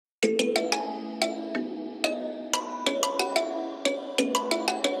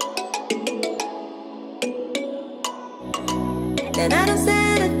and I don't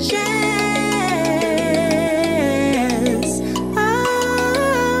stand a chance.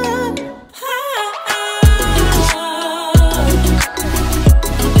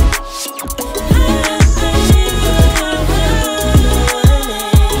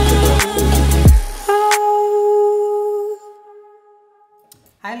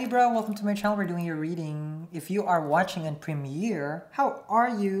 Hi Libra, welcome to my channel. We're doing your reading. If you are watching on Premiere, how are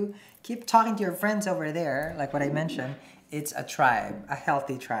you? Keep talking to your friends over there. Like what I mentioned, it's a tribe, a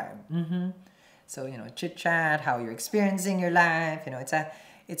healthy tribe. So, you know, chit chat, how you're experiencing your life. You know,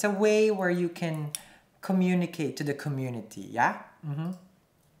 it's a way where you can communicate to the community. Yeah.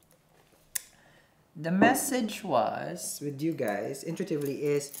 The message was with you guys intuitively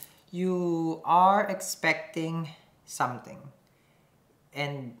is you are expecting something.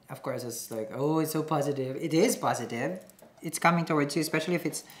 And of course it's like, oh, it's so positive. It is positive. It's coming towards you, especially if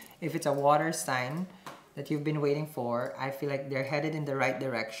it's a water sign that you've been waiting for. I feel like they're headed in the right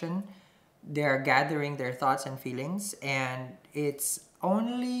direction. They're gathering their thoughts and feelings, and it's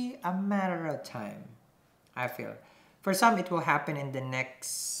only a matter of time, I feel. For some, it will happen in the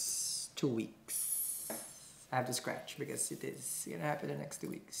next 2 weeks. I have to scratch because it is gonna happen in the next 2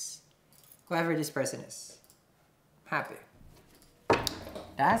 weeks. Whoever this person is, happy.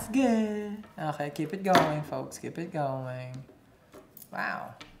 That's good. Okay, keep it going, folks. Keep it going.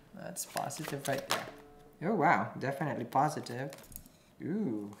 Wow, that's positive right there. Oh, wow, definitely positive.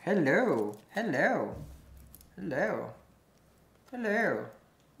 Ooh, hello, hello, hello, hello.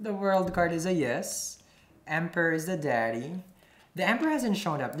 The World card is a yes. Emperor is the daddy. The Emperor hasn't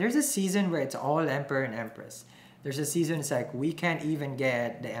shown up. There's a season where it's all Emperor and Empress. There's a season it's like, we can't even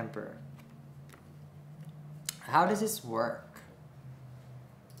get the Emperor. How does this work?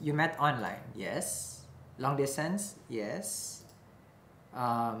 You met online, yes. Long distance, yes.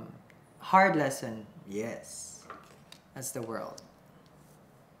 Hard lesson, yes. That's the World.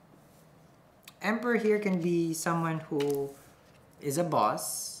 Emperor here can be someone who is a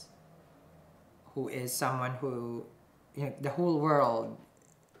boss, who is someone who, you know, the whole world,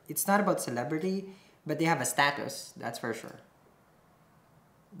 it's not about celebrity, but they have a status, that's for sure.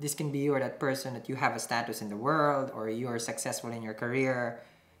 This can be you or that person that you have a status in the world, or you are successful in your career.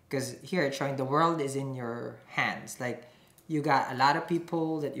 Because here it's showing the world is in your hands. Like, you got a lot of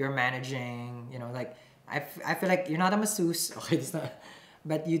people that you're managing. You know, like, I feel like you're not a masseuse. Okay, it's not.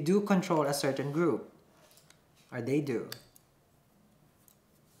 But you do control a certain group. Or they do.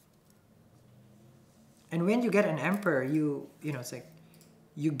 And when you get an emperor, you know, it's like,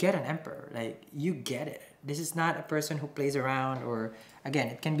 you get an emperor. Like, you get it. This is not a person who plays around, or, again,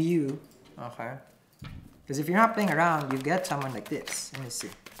 it can be you. Okay. Because if you're not playing around, you get someone like this. Let me see.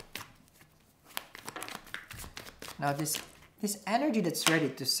 Now this energy that's ready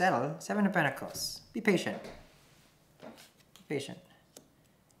to settle, 7 of Pentacles. Be patient. Be patient.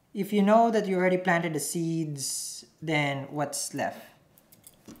 If you know that you already planted the seeds, then what's left?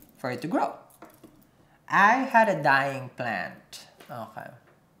 For it to grow. I had a dying plant. Okay.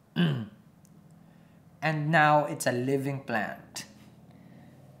 And now it's a living plant.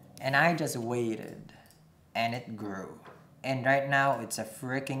 And I just waited. And it grew. And right now, it's a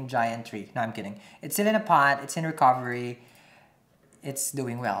freaking giant tree. No, I'm kidding. It's still in a pot. It's in recovery. It's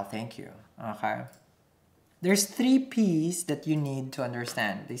doing well. Thank you. Okay. There's 3 P's that you need to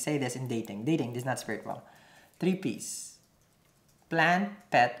understand. They say this in dating. Dating is not spiritual. 3 P's. Plant,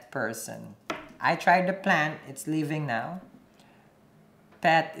 pet, person. I tried the plant. It's leaving now.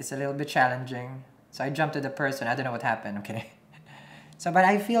 Pet is a little bit challenging. So I jumped to the person. I don't know what happened. Okay. So, but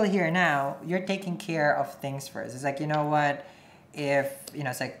I feel here now, you're taking care of things first. It's like, you know what, if, you know,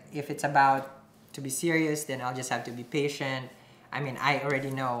 it's like, if it's about to be serious, then I'll just have to be patient. I mean, I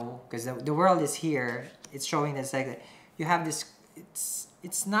already know, because the world is here. It's showing this, like, you have this,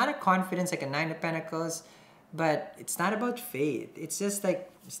 it's not a confidence like a 9 of Pentacles, but it's not about faith. It's just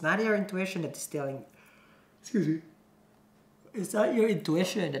like, it's not your intuition that is telling, excuse me. It's not your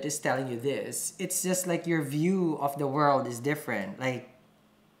intuition that is telling you this. It's just like your view of the world is different. Like,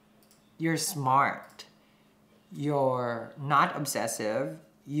 you're smart. You're not obsessive.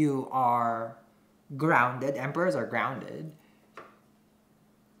 You are grounded. Emperors are grounded.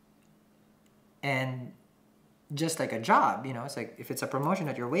 And just like a job, you know, it's like if it's a promotion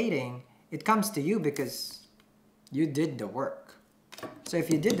that you're waiting, it comes to you because you did the work. So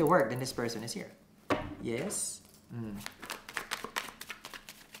if you did the work, then this person is here. Yes?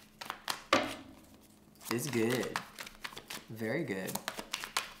 It's good. Very good.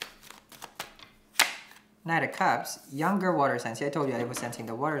 Knight of Cups, younger water signs. See, I told you I was sensing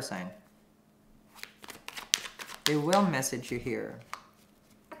the water sign. They will message you here.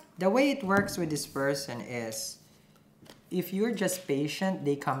 The way it works with this person is if you're just patient,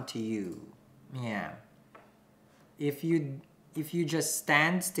 they come to you. Yeah. If you just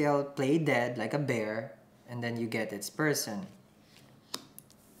stand still, play dead like a bear, and then you get this person.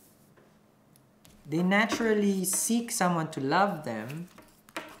 They naturally seek someone to love them,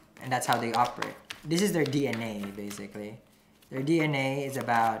 and that's how they operate. This is their DNA, basically. Their DNA is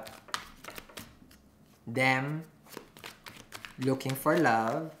about them looking for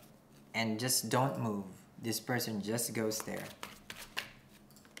love and just don't move. This person just goes there.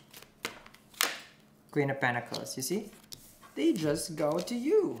 Queen of Pentacles, you see? They just go to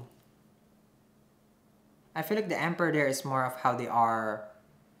you. I feel like the Emperor there is more of how they are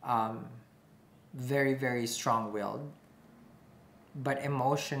very, very strong-willed, but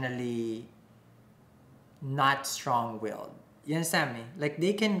emotionally not strong-willed. You understand me? Like,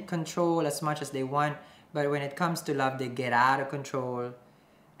 they can control as much as they want, but when it comes to love, they get out of control.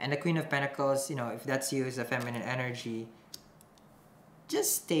 And the Queen of Pentacles, you know, if that's you as a feminine energy,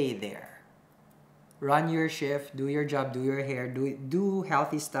 just stay there. Run your shift, do your job, do your hair, do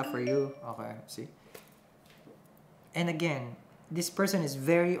healthy stuff for you. Okay, see? And again, this person is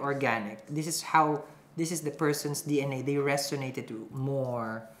very organic. This is the person's DNA. They resonated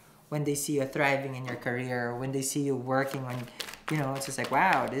more when they see you thriving in your career, when they see you working on, you know, it's just like,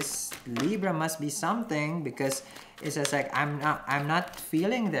 wow, this Libra must be something, because it's just like, I'm not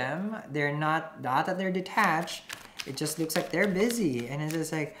feeling them. They're not that they're detached. It just looks like they're busy. And it's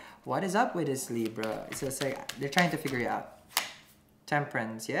just like, what is up with this Libra? It's just like, they're trying to figure it out.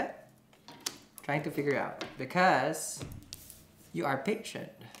 Temperance, yeah? Trying to figure it out. Because you are patient.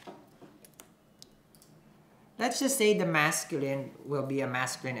 Let's just say the masculine will be a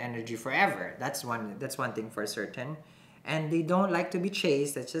masculine energy forever. That's one thing for certain. And they don't like to be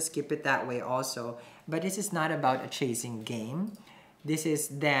chased. Let's just keep it that way also. But this is not about a chasing game. This is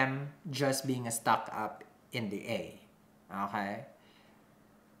them just being stuck up in the A. Okay?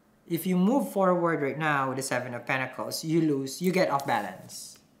 If you move forward right now with the Seven of Pentacles, you lose. You get off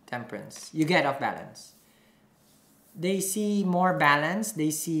balance. Temperance. You get off balance. They see more balance. They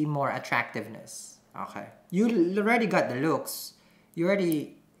see more attractiveness. Okay? You already got the looks. You're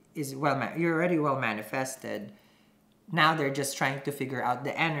already well manifested. Now they're just trying to figure out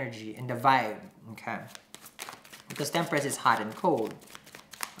the energy and the vibe. Okay? Because Temperance is hot and cold.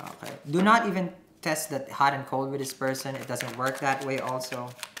 Okay? Do not even test that hot and cold with this person. It doesn't work that way also.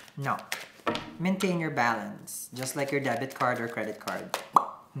 No. Maintain your balance. Just like your debit card or credit card.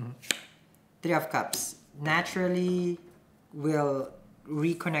 Three of Cups. Naturally will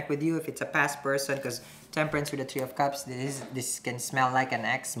reconnect with you if it's a past person, because Temperance with the Three of Cups, this can smell like an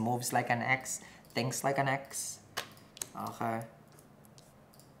ex, moves like an ex, thinks like an ex. Okay.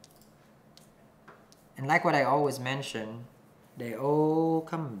 And like what I always mention, they all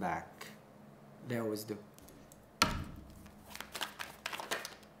come back. They always do.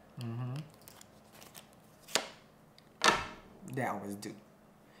 They always do.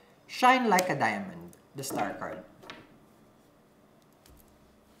 Shine like a diamond, the Star card.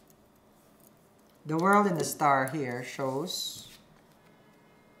 The World and the Star here shows,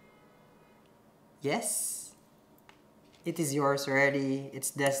 yes, it is yours already.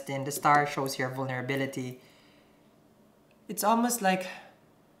 It's destined. The Star shows your vulnerability. It's almost like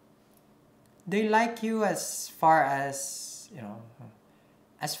they like you as far as, you know,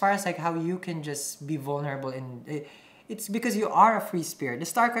 as far as like how you can just be vulnerable in. It's because you are a free spirit. The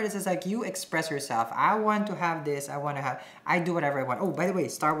Star card is just like, you express yourself. I want to have this. I do whatever I want. Oh, by the way, the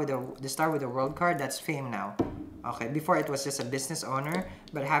Star with the World card, that's fame now. Okay, before it was just a business owner,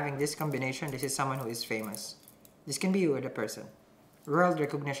 but having this combination, this is someone who is famous. This can be you or the person. World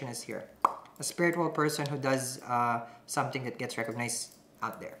recognition is here. A spiritual person who does something that gets recognized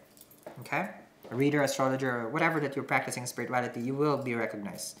out there. Okay? A reader, astrologer, or whatever that you're practicing spirituality, you will be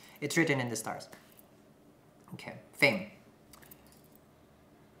recognized. It's written in the stars. Okay, fame.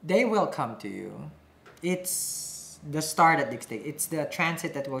 They will come to you. It's the star that dictates. It's the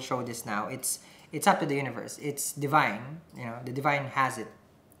transit that will show this now. It's up to the universe. It's divine. You know, the divine has it.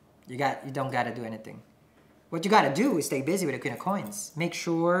 You don't gotta do anything. What you gotta do is stay busy with the Queen of Coins. Make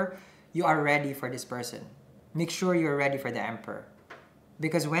sure you are ready for this person. Make sure you're ready for the Emperor.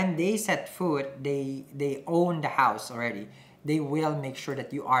 Because when they set foot, they own the house already. They will make sure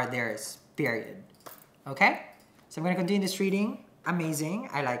that you are theirs, period. Okay? So I'm going to continue this reading. Amazing.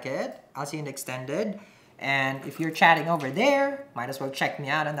 I like it. I'll see you in the extended. And if you're chatting over there, might as well check me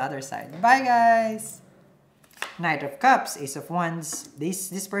out on the other side. Bye, guys! Knight of Cups, Ace of Wands.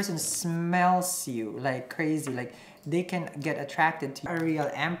 This person smells you like crazy. Like, they can get attracted to a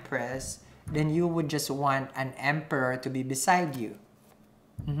real Empress. Then you would just want an Emperor to be beside you.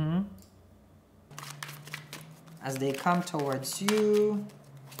 as they come towards you.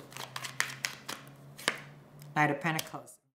 Knight of Pentacles.